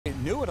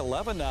New at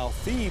 11 now,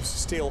 thieves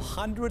steal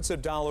hundreds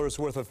of dollars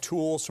worth of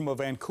tools from a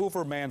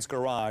Vancouver man's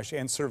garage,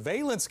 and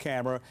surveillance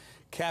camera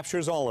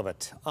captures all of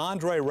it.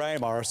 Andrey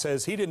Rymar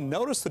says he didn't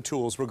notice the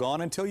tools were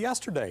gone until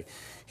yesterday.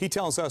 He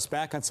tells us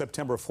back on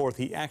September 4th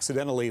he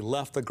accidentally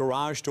left the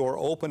garage door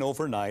open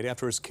overnight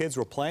after his kids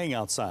were playing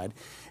outside.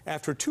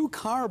 After 2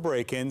 car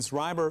break-ins,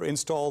 Rymar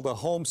installed a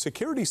home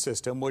security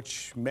system,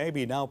 which may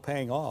be now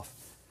paying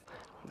off.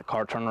 The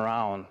car turned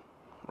around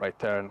right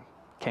there and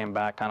came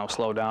back, kind of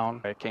slowed down.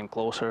 It came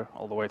closer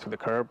all the way to the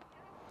curb.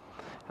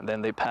 And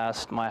then they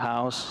passed my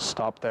house,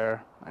 stopped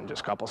there, and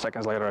just a couple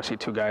seconds later I see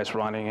 2 guys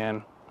running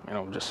in,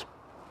 just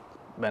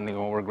bending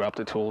over, grab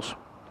the tools,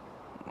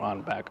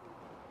 run back.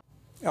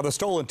 Now, the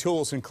stolen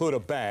tools include a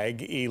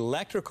bag,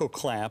 electrical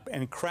clamp,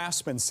 and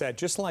craftsman set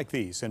just like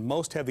these, and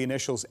most have the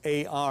initials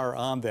AR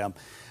on them.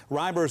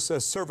 Rymar's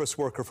a service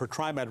worker for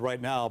TriMet right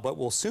now, but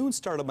will soon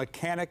start a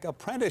mechanic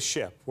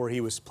apprenticeship where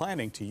he was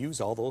planning to use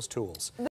all those tools.